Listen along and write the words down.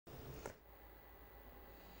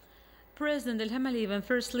President Ilham Aliyev and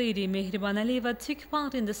First Lady Mehriban Aliyeva took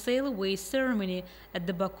part in the sail-away ceremony at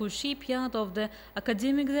the Baku Shipyard of the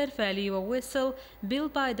Academician Zarifa Aliyeva vessel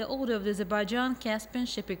built by the order of the Azerbaijan Caspian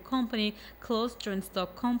Shipping Company, closed joint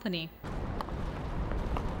stock company.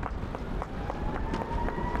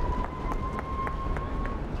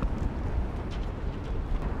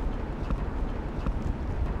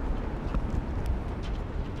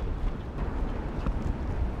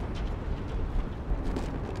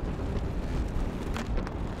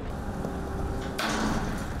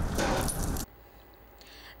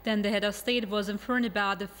 Then the head of state was informed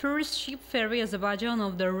about the first ship ferry Azerbaijan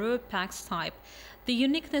of the Ro-Pax type. The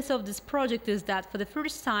uniqueness of this project is that for the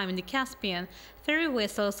first time in the Caspian, ferry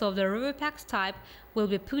vessels of the Ro-Pax type will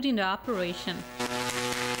be put into operation.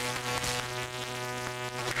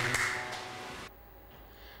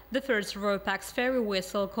 The first Ro-Pax ferry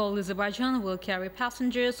vessel called Azerbaijan will carry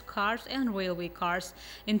passengers, cars and railway cars.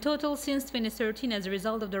 In total, since 2013, as a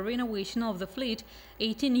result of the renovation of the fleet,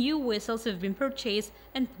 18 new vessels have been purchased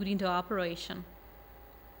and put into operation.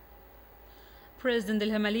 President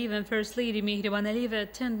Ilham Aliyev and First Lady Mehriban Aliyeva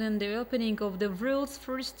attended the opening of the world's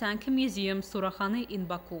first tanker museum, Surakhani, in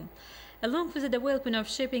Baku. Along with the development of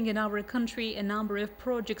shipping in our country, a number of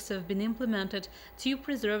projects have been implemented to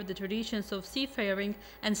preserve the traditions of seafaring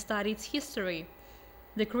and study its history.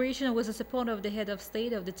 The creation was the support of the head of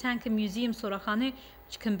state of the Tanker Museum Surakhani,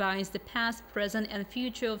 which combines the past, present and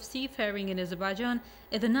future of seafaring in Azerbaijan,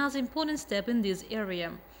 is another important step in this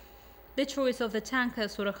area. The choice of the tanker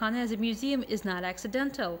Surakhani as a museum is not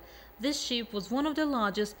accidental. This ship was one of the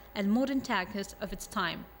largest and modern tankers of its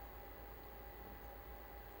time.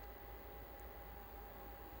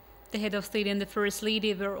 The head of state and the First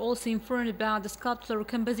Lady were also informed about the sculptural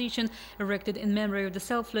composition erected in memory of the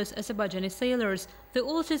selfless Azerbaijani sailors. The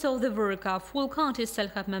authors of the work are folk artist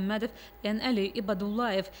Salhat Mammadov and Ali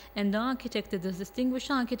Ibadullayev, and the architect is the distinguished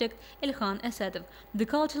architect Ilham Aliyev. The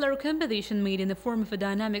cultural composition made in the form of a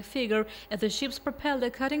dynamic figure as the ship's propeller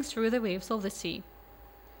cutting through the waves of the sea.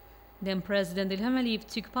 Then President Ilham Aliyev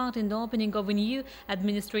took part in the opening of a new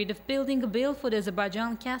administrative building built for the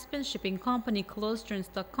Azerbaijan Caspian Shipping Company, closed joint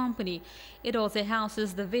stock company. It also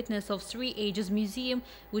houses the Witness of Three Ages Museum,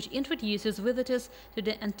 which introduces visitors to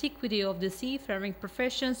the antiquity of the seafaring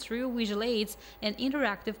profession through visual aids and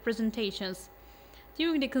interactive presentations.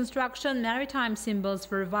 During the construction, maritime symbols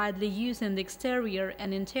were widely used in the exterior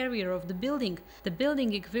and interior of the building. The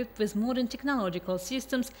building, equipped with modern technological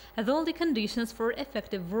systems, has all the conditions for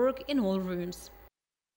effective work in all rooms.